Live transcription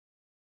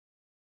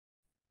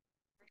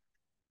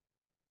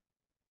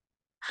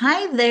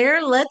Hi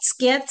there, let's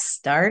get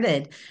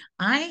started.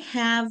 I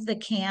have the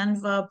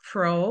Canva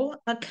Pro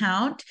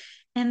account,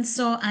 and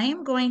so I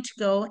am going to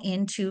go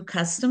into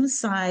custom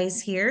size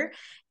here.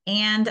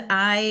 And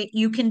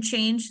you can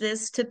change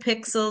this to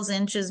pixels,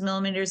 inches,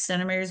 millimeters,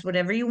 centimeters,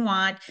 whatever you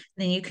want.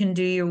 Then you can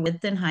do your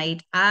width and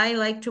height. I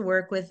like to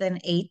work with an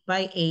 8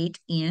 by 8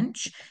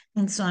 inch,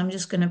 and so I'm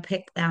just going to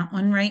pick that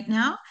one right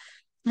now.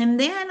 And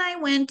then I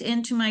went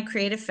into my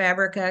Creative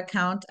Fabrica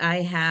account. I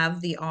have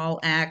the all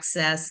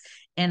access,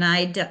 and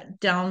I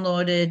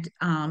downloaded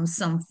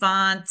some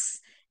fonts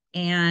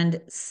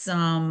and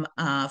some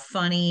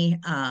funny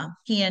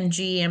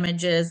PNG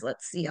images.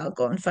 Let's see, I'll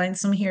go and find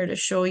some here to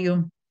show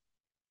you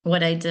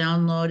what I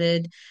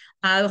downloaded.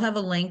 I'll have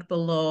a link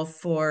below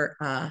for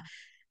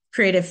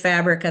Creative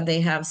Fabrica.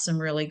 They have some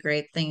really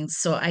great things.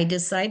 So I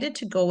decided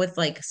to go with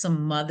like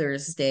some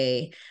Mother's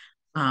Day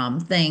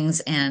things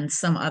and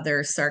some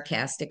other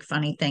sarcastic,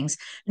 funny things.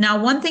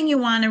 Now, one thing you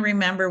want to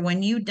remember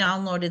when you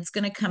download, it's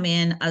going to come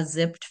in a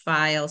zipped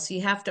file. So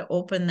you have to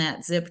open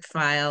that zipped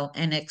file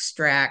and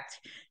extract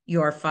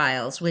your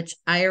files, which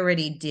I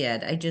already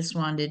did. I just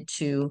wanted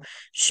to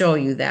show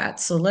you that.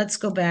 So let's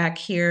go back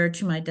here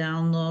to my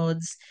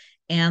downloads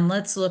and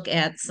let's look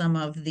at some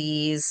of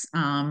these.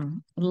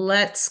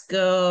 Let's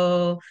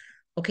go.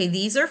 Okay,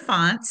 these are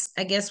fonts.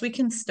 I guess we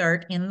can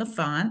start in the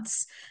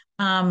fonts.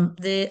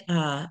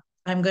 The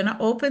I'm going to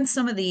open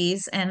some of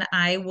these and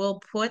I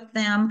will put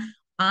them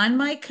on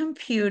my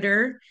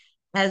computer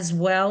as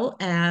well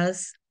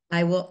as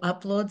I will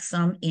upload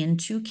some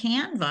into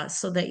Canva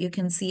so that you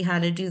can see how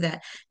to do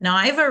that. Now,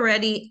 I've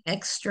already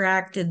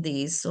extracted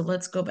these, so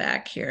let's go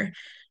back here.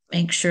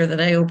 Make sure that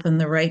I open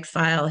the right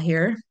file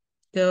here.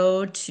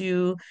 Go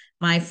to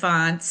my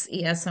fonts.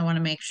 Yes, I want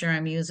to make sure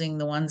I'm using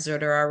the ones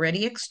that are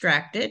already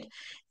extracted.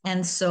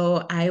 And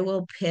so I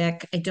will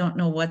pick, I don't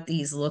know what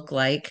these look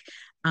like.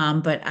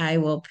 But I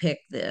will pick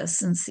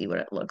this and see what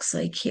it looks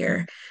like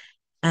here.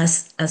 A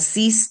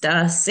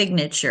Sista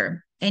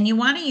signature. And you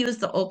want to use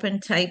the open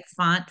type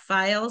font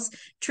files.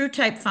 True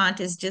type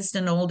font is just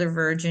an older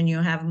version.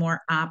 You have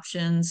more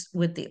options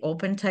with the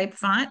open type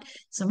font.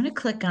 So I'm going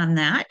to click on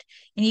that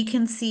and you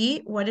can see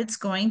what it's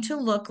going to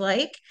look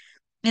like.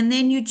 And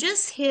then you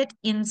just hit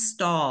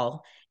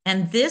install,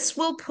 and this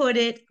will put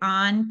it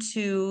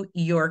onto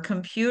your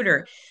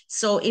computer.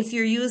 So if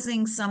you're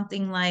using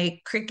something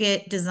like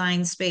Cricut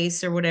Design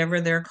Space or whatever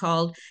they're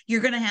called,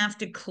 you're going to have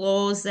to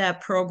close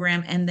that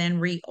program and then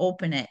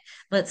reopen it.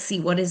 Let's see,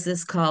 what is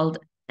this called?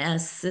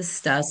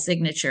 Assista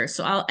signature.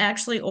 So I'll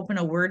actually open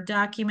a Word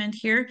document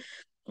here,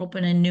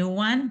 open a new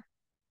one,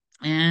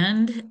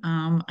 and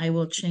I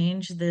will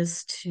change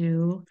this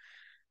to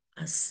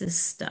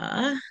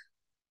Assista.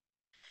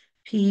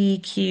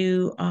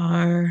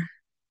 PQR.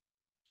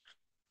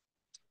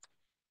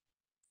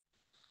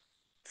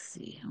 Let's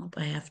see. I hope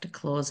I have to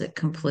close it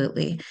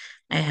completely.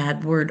 I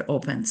had Word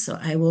open, so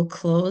I will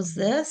close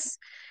this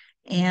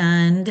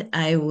and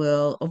I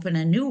will open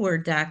a new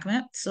Word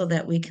document so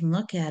that we can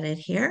look at it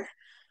here.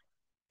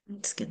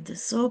 Let's get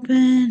this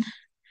open.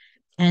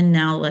 And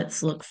now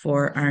let's look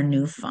for our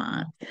new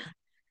font.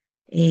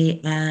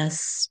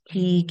 ASPQR.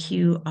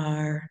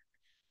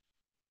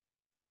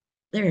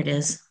 There it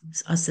is.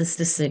 It's Assist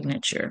a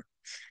Signature.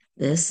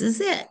 This is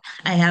it.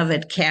 I have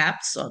it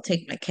capped, so I'll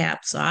take my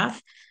caps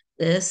off.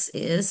 This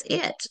is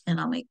it. And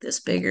I'll make this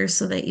bigger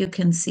so that you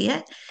can see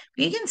it.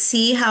 You can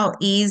see how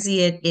easy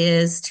it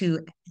is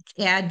to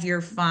add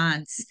your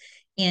fonts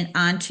in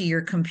onto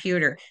your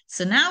computer.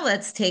 So now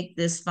let's take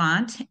this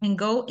font and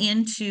go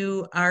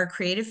into our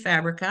Creative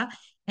Fabrica.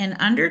 And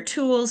under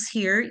Tools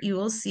here, you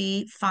will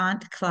see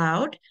Font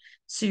Cloud.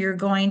 So you're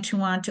going to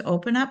want to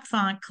open up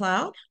Font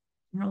Cloud.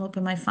 I'll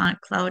open my Font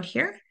Cloud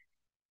here.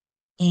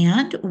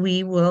 And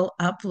we will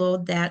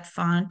upload that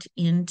font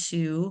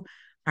into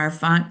our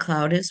font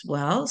cloud as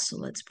well. So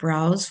let's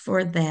browse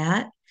for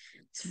that.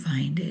 Let's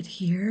find it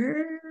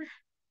here,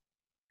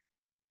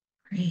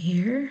 right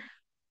here.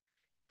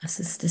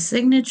 Assist a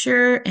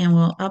signature, and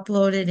we'll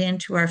upload it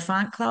into our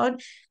font cloud.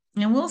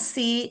 And we'll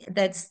see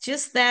that's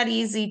just that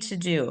easy to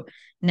do.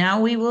 Now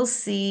we will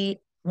see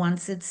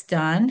once it's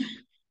done,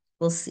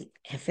 we'll see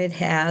if it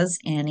has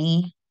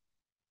any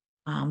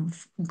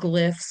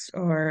glyphs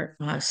or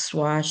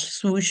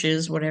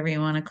swooshes, whatever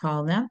you want to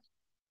call them.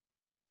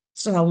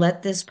 So I'll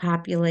let this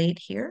populate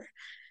here.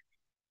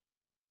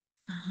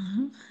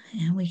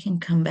 And we can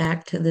come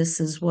back to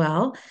this as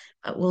well,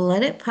 but we'll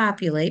let it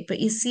populate. But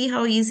you see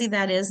how easy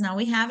that is. Now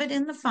we have it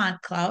in the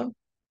font cloud.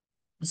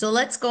 So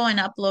let's go and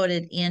upload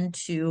it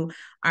into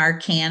our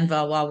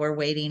Canva while we're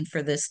waiting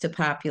for this to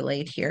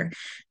populate here.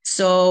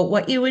 So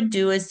what you would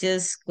do is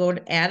just go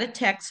to add a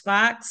text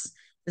box.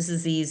 This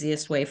is the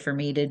easiest way for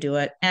me to do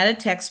it. Add a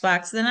text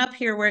box. Then up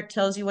here where it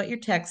tells you what your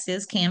text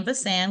is,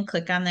 Canvas and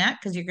click on that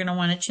because you're going to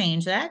want to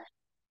change that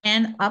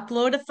and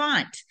upload a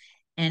font.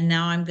 And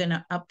now I'm going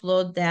to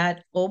upload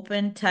that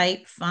open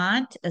type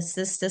font,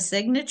 assist a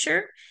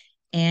signature.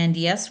 And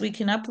yes, we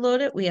can upload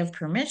it. We have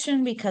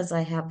permission because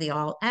I have the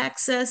all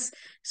access.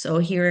 So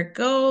here it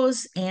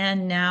goes.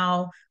 And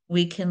now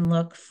we can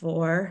look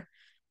for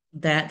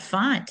that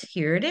font.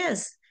 Here it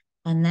is.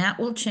 And that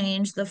will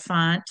change the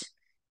font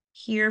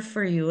here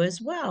for you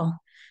as well.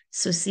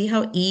 So see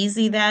how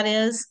easy that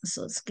is?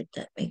 So let's get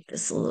that, make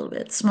this a little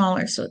bit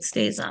smaller so it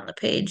stays on the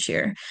page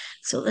here.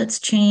 So let's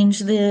change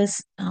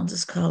this. I'll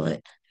just call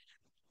it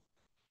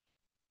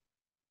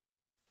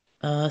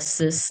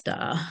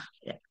Sista.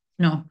 Yeah.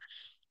 No,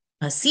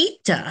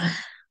 Asita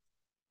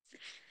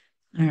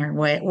or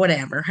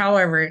whatever,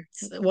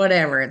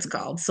 whatever it's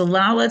called. So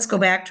now let's go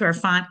back to our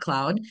font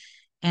cloud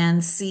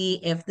and see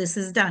if this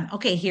is done.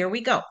 Okay, here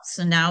we go.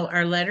 So now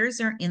our letters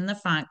are in the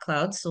font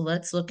cloud. So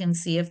let's look and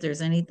see if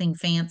there's anything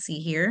fancy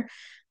here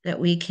that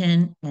we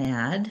can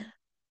add.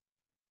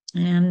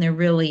 And there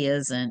really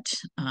isn't.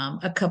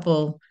 A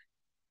couple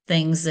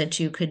things that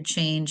you could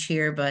change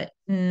here, but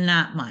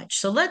not much.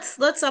 So let's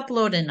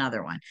upload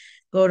another one.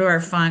 Go to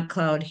our font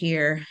cloud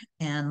here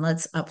and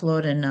let's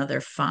upload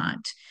another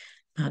font.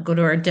 Go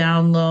to our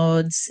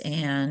downloads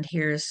and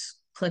here's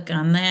click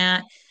on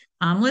that.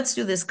 Let's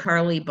do this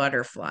Carly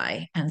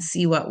butterfly and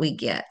see what we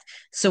get.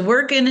 So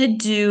we're going to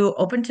do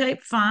open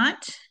type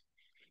font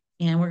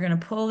and we're going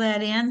to pull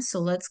that in. So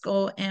let's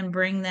go and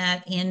bring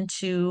that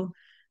into,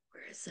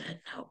 where is that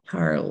now?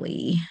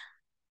 Carly.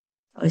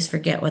 I always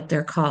forget what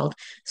they're called.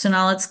 So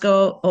now let's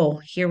go.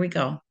 Oh, here we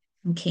go.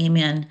 It came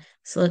in.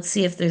 So let's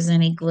see if there's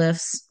any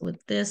glyphs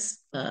with this.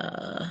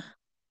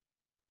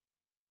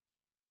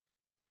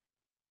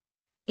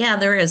 Yeah,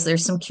 there is.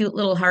 There's some cute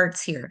little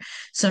hearts here.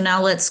 So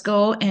now let's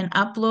go and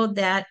upload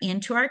that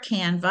into our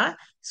Canva.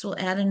 So we'll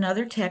add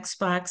another text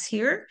box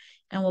here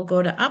and we'll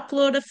go to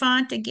upload a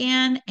font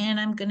again. And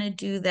I'm going to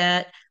do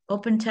that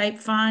open type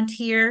font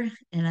here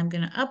and I'm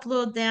going to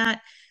upload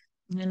that.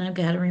 And I've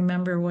got to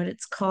remember what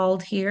it's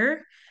called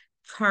here.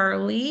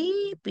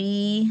 Carly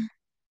B.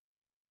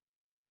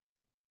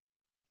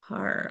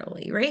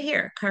 Carly, right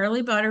here,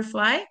 Carly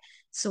Butterfly.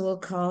 So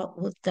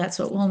that's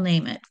what we'll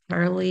name it,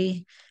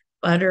 Carly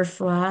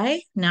Butterfly.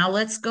 Now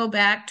let's go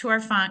back to our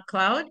font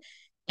cloud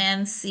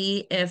and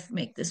see if,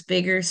 make this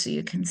bigger so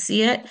you can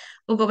see it.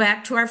 We'll go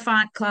back to our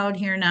font cloud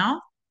here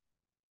now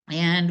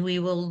and we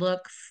will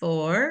look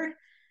for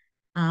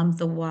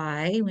the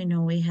Y. We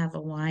know we have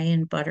a Y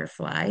in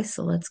butterfly,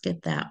 so let's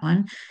get that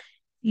one.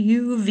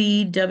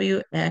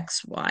 UVWXY.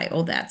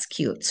 Oh, that's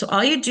cute. So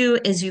all you do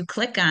is you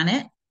click on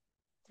it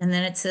and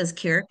then it says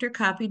character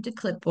copied to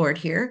clipboard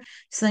here.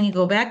 So then you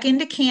go back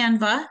into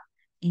Canva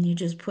and you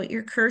just put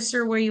your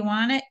cursor where you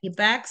want it, you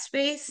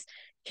backspace,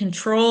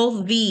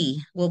 Control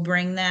V will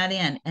bring that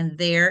in. And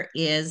there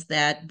is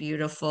that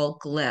beautiful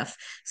glyph.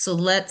 So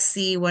let's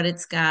see what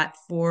it's got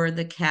for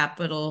the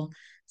capital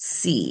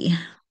C.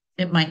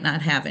 It might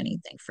not have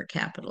anything for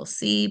capital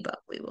C, but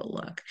we will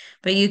look.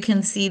 But you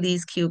can see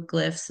these cute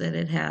glyphs that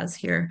it has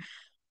here.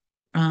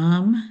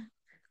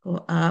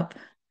 Go up,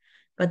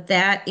 but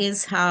that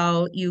is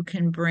how you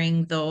can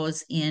bring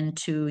those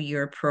into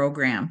your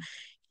program.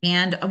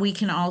 And we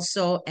can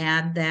also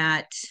add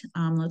that,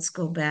 let's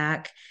go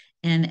back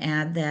and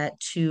add that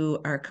to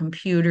our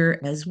computer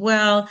as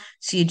well.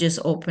 So you just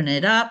open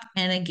it up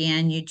and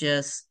again, you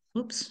just,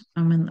 oops,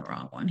 I'm in the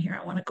wrong one here.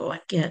 I want to go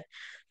and get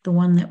the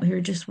one that we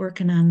were just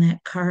working on,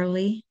 that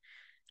Carly,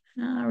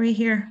 right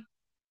here.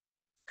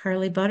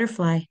 Carly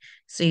Butterfly.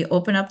 So you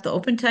open up the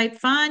open type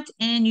font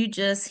and you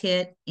just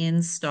hit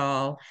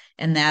install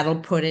and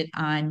that'll put it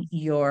on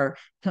your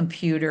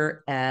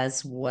computer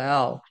as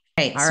well.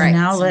 Okay, so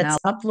now let's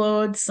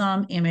upload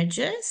some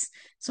images.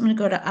 So I'm going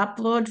to go to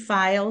upload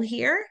file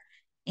here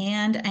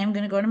and I'm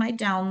going to go to my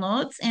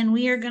downloads and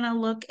we are going to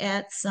look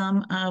at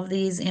some of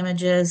these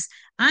images.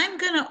 I'm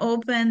going to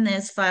open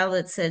this file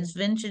that says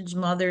Vintage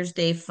Mother's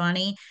Day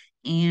Funny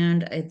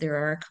and there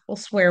are a couple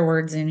swear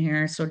words in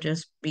here, so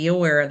just be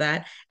aware of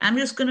that. I'm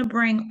just going to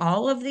bring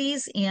all of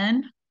these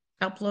in,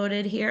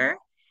 uploaded here,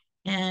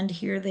 and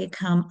here they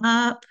come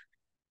up.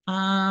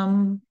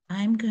 I'm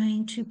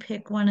going to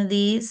pick one of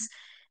these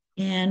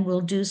and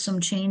we'll do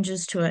some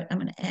changes to it. I'm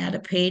going to add a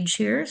page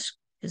here.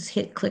 Just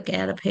hit click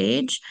add a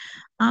page.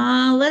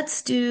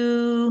 Let's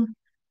do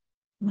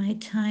my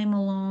time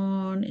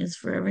alone is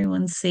for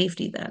everyone's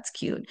safety. That's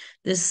cute.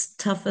 This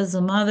tough as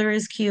a mother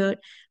is cute.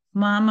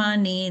 Mama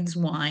needs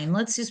wine.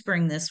 Let's just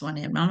bring this one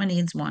in. Mama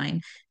needs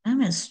wine. I'm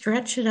going to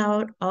stretch it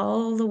out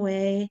all the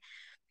way.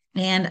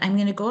 And I'm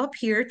going to go up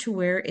here to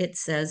where it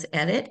says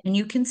edit. And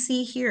you can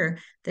see here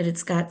that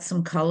it's got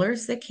some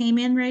colors that came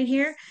in right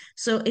here.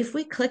 So if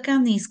we click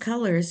on these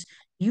colors,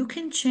 you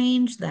can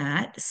change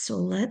that. So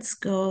let's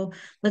go,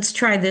 let's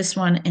try this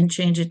one and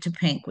change it to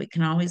pink. We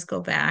can always go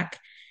back.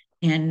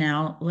 And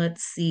now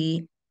let's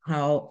see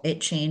how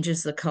it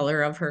changes the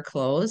color of her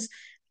clothes.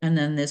 And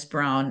then this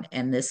brown,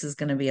 and this is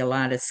going to be a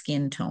lot of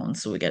skin tone.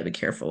 So we got to be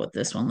careful with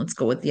this one. Let's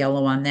go with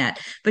yellow on that.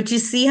 But you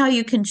see how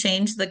you can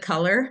change the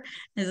color?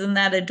 Isn't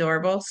that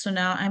adorable? So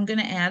now I'm going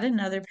to add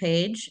another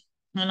page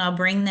and I'll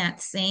bring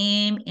that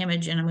same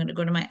image in. I'm going to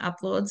go to my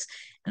uploads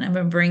and I'm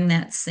going to bring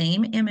that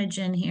same image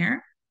in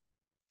here.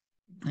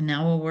 And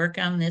now we'll work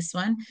on this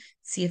one,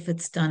 see if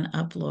it's done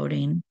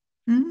uploading.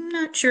 I'm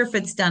not sure if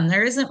it's done.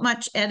 There isn't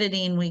much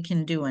editing we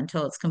can do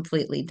until it's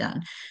completely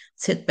done.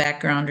 Let's hit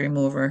background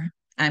remover.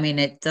 I mean,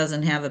 it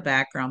doesn't have a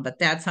background, but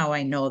that's how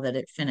I know that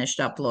it finished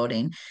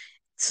uploading.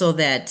 So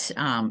that,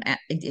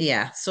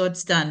 yeah, so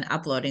it's done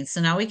uploading. So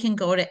now we can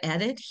go to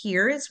edit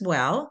here as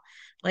well.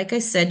 Like I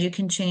said, you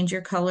can change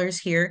your colors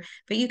here,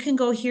 but you can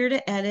go here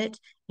to edit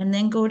and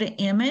then go to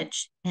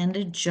image and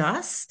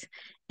adjust.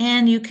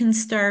 And you can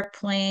start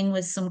playing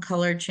with some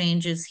color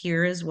changes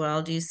here as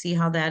well. Do you see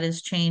how that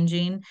is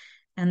changing?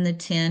 And the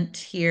tint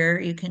here,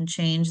 you can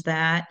change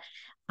that.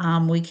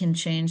 We can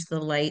change the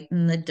light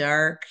and the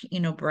dark,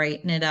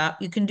 brighten it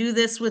up. You can do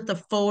this with the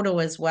photo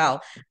as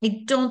well.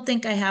 I don't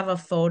think I have a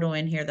photo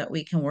in here that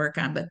we can work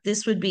on, but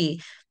this would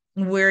be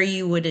where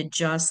you would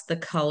adjust the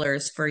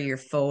colors for your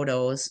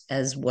photos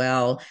as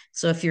well.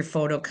 So if your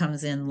photo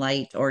comes in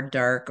light or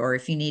dark, or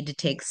if you need to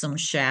take some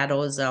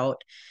shadows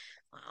out,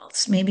 well,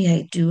 maybe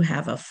I do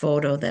have a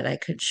photo that I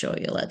could show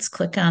you. Let's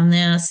click on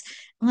this.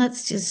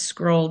 Let's just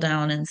scroll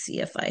down and see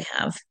if I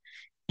have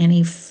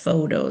any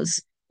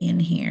photos in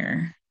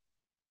here.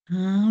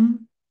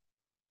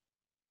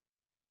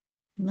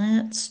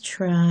 Let's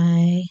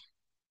try.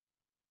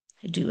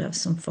 I do have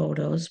some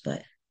photos,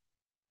 but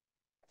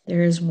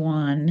there's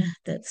one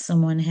that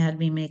someone had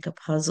me make a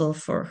puzzle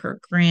for her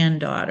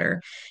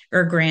granddaughter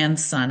or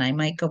grandson. I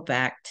might go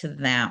back to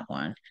that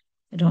one.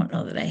 I don't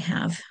know that I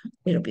have.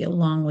 It'll be a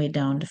long way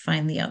down to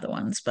find the other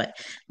ones, but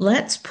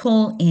let's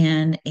pull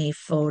in a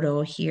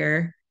photo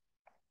here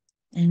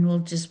and we'll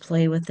just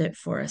play with it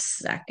for a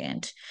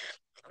second.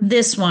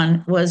 This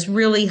one was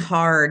really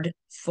hard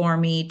for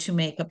me to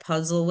make a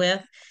puzzle with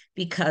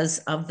because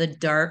of the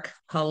dark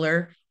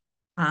color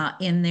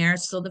in there.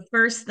 So the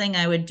first thing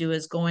I would do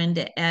is go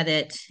into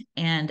edit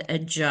and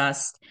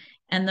adjust.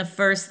 And the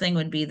first thing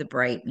would be the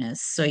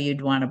brightness. So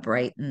you'd want to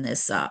brighten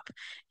this up.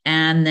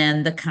 And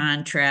then the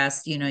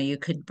contrast, you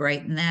could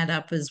brighten that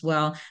up as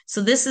well.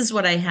 So this is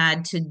what I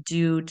had to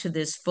do to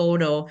this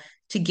photo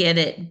to get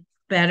it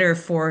better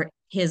for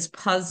his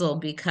puzzle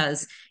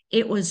because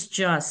it was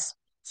just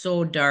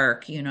so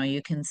dark.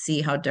 You can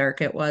see how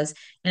dark it was.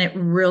 And I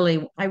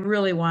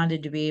really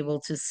wanted to be able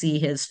to see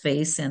his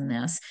face in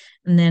this.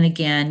 And then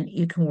again,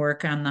 you can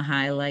work on the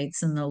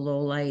highlights and the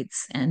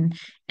lowlights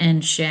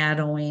and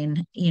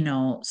shadowing,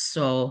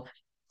 so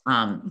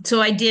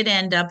I did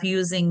end up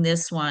using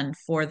this one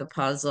for the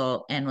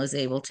puzzle and was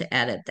able to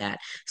edit that.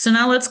 So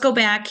now let's go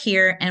back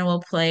here and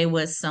we'll play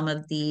with some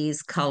of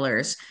these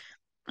colors.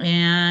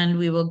 And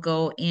we will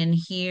go in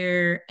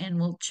here and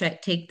we'll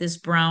take this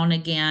brown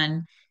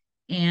again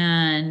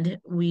and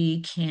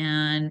we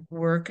can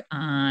work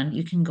on,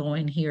 you can go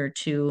in here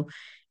too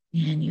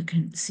and you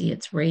can see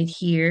it's right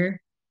here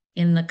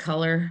in the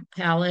color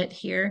palette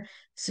here.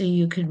 So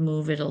you could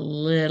move it a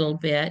little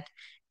bit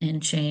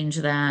and change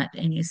that.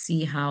 And you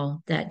see how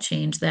that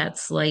changed that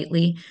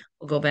slightly.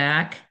 We'll go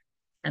back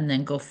and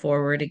then go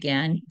forward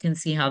again. You can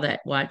see how that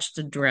watch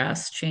the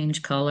dress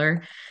change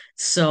color.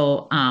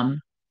 So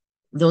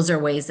those are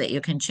ways that you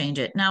can change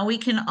it. Now we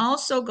can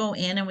also go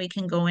in and we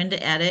can go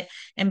into edit.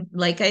 And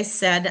like I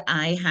said,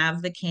 I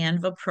have the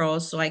Canva Pro,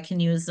 so I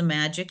can use the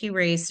magic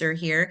eraser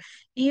here.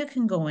 You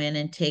can go in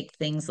and take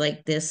things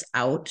like this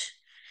out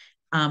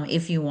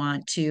if you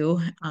want to,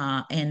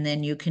 and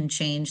then you can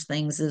change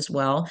things as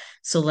well.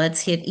 So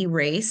let's hit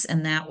erase,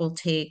 and that will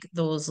take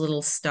those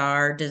little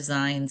star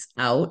designs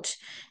out.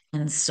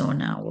 And so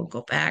now we'll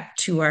go back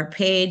to our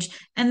page,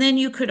 and then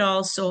you could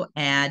also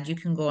add, you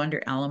can go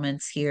under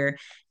elements here,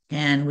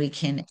 and we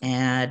can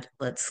add,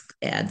 let's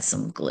add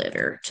some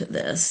glitter to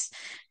this.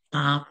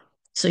 Um,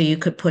 so you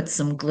could put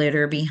some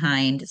glitter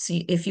behind. So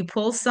if you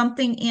pull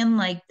something in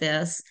like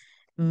this,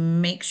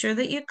 make sure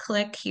that you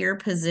click here,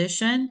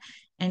 position,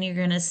 and you're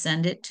going to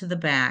send it to the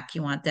back.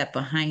 You want that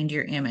behind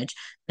your image.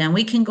 Then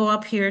we can go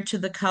up here to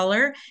the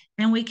color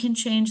and we can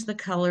change the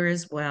color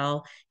as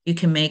well. You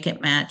can make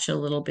it match a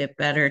little bit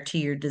better to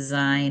your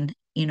design,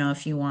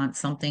 if you want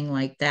something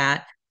like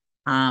that.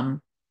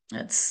 Um,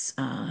 let's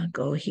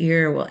go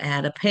here. We'll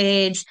add a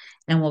page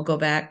and we'll go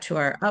back to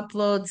our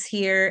uploads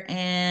here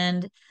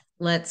and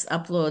let's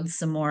upload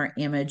some more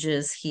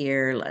images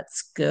here.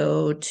 Let's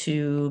go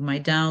to my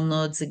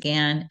downloads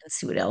again and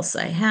see what else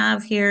I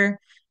have here.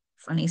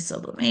 Funny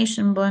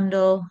sublimation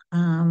bundle.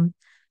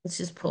 Let's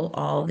just pull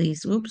all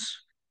these.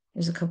 Oops,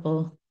 there's a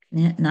couple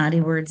naughty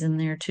words in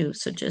there too.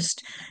 So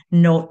just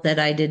note that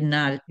I did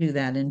not do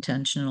that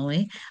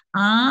intentionally.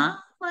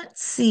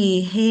 Let's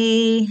see.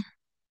 Hey,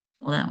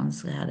 well, that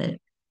one's got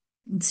it.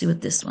 Let's see what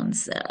this one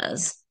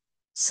says.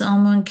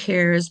 Someone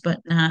cares,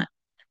 but not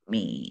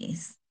me.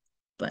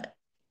 But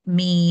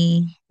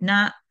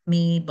not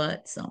me,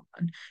 but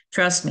someone.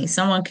 Trust me,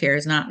 someone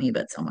cares, not me,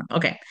 but someone.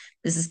 Okay,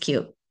 this is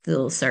cute. The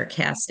little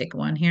sarcastic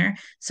one here.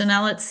 So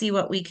now let's see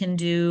what we can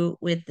do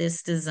with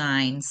this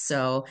design.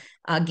 So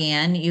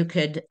again, you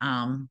could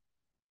go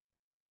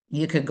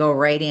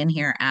right in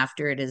here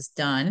after it is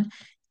done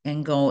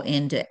and go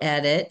into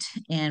edit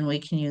and we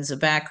can use a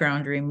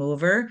background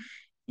remover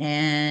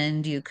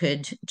and you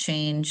could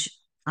change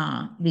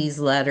these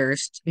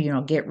letters,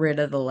 get rid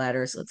of the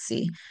letters. Let's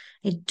see.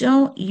 I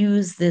don't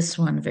use this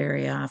one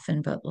very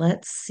often, but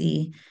let's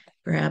see,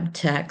 grab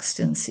text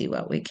and see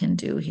what we can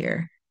do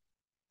here.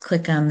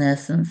 click on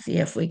this and see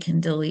if we can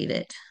delete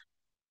it.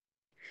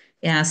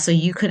 Yeah, so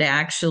you could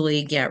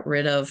actually get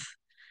rid of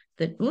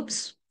the,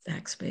 oops,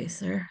 backspace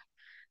there.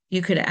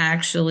 You could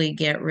actually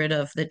get rid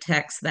of the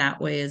text that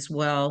way as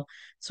well.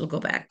 So we'll go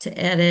back to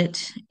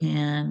edit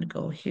and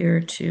go here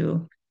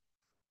to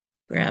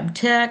grab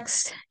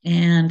text.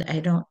 And I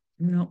don't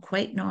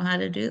quite know how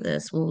to do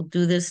this. We'll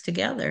do this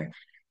together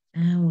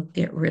and we'll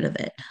get rid of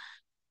it.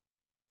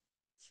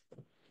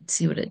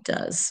 See what it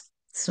does.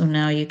 So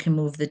now you can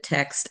move the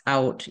text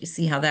out. You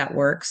see how that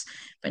works?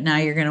 But now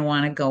you're going to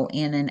want to go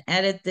in and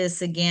edit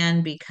this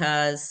again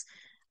because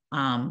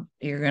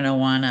you're going to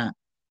want to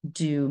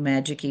do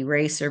magic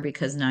eraser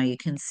because now you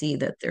can see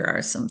that there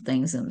are some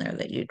things in there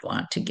that you'd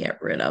want to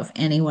get rid of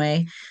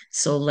anyway.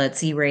 So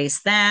let's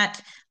erase that.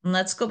 And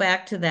let's go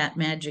back to that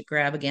magic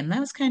grab again.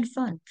 That was kind of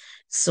fun.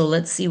 So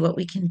let's see what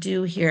we can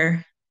do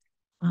here.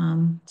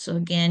 So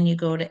again, you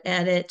go to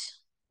edit.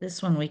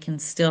 This one we can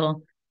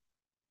still,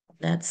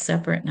 that's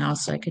separate now,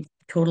 so I could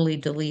totally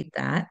delete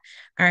that.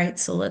 All right,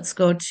 so let's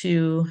go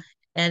to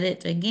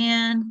edit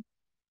again.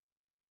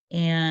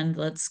 And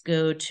let's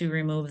go to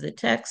remove the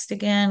text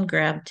again,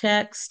 grab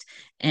text,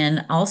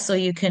 and also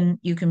you can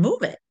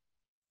move it.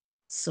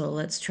 So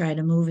let's try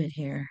to move it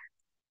here.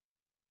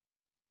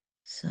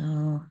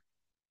 So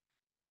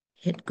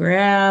hit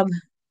grab,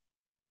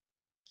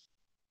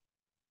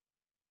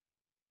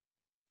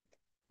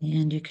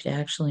 and you could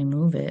actually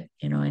move it,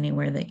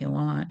 anywhere that you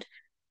want.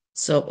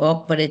 So,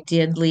 oh, but it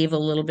did leave a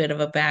little bit of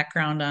a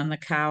background on the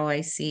cow,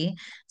 I see.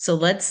 So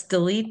let's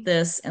delete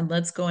this and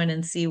let's go in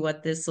and see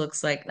what this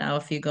looks like now.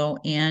 If you go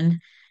in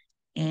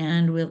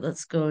and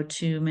let's go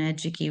to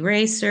Magic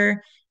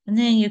Eraser, and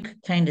then you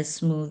could kind of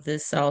smooth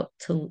this out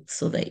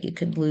so that you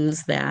could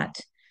lose that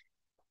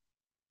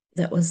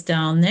was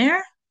down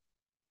there.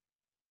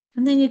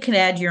 And then you can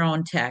add your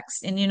own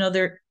text. And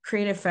their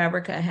Creative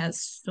Fabrica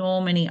has so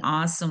many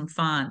awesome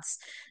fonts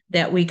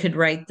that we could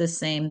write the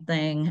same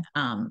thing.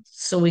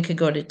 So we could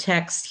go to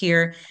text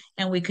here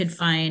and we could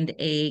find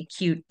a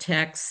cute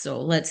text.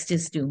 So let's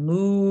just do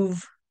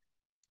move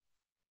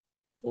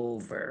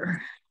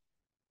over.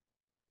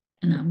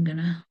 And I'm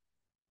gonna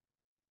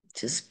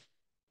just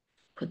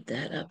put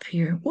that up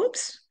here.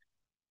 Whoops.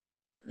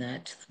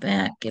 That to the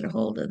back, get a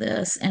hold of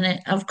this.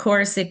 And of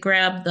course, it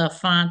grabbed the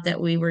font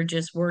that we were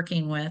just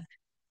working with.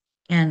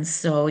 And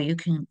so you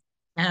can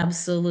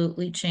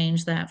absolutely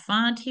change that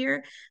font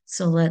here.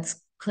 So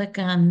let's click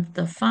on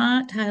the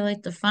font,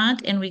 highlight the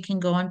font, and we can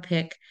go and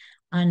pick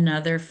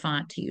another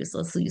font to use.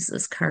 Let's use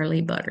this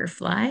Carly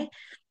Butterfly.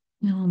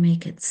 And we'll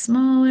make it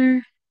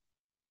smaller.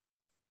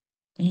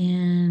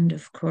 And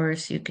of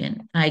course, you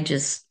can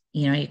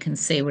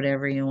say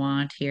whatever you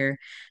want here,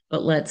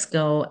 but let's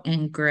go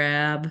and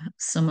grab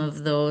some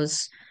of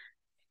those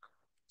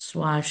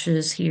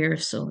swashes here.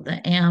 So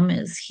the M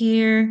is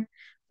here.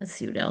 Let's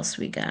see what else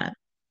we got.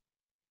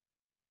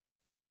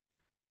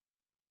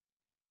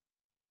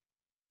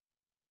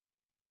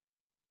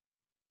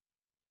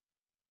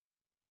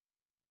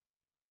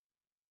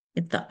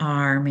 Get the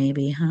R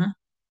maybe, huh?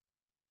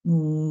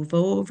 Move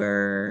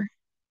over.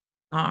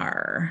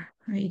 R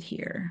right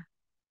here.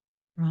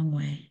 Wrong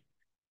way.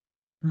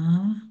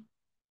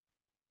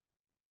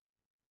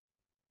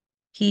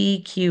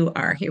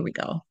 PQR. Here we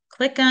go.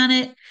 Click on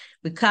it.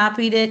 We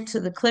copied it to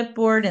the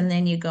clipboard and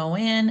then you go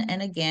in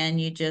and again,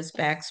 you just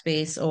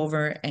backspace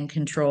over and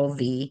control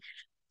V.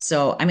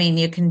 So, I mean,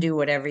 you can do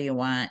whatever you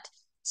want.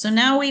 So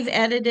now we've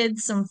edited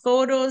some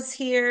photos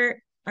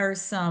here or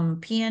some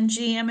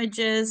PNG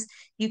images.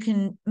 You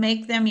can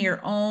make them your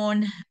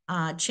own,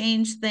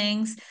 change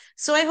things.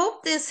 So I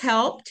hope this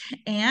helped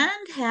and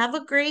have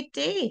a great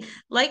day.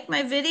 Like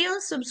my video,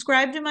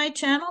 subscribe to my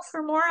channel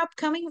for more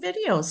upcoming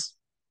videos.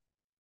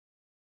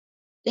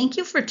 Thank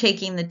you for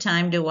taking the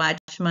time to watch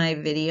my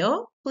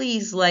video.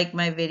 Please like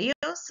my video,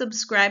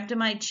 subscribe to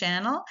my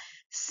channel,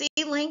 see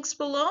links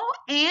below,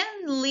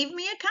 and leave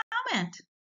me a comment.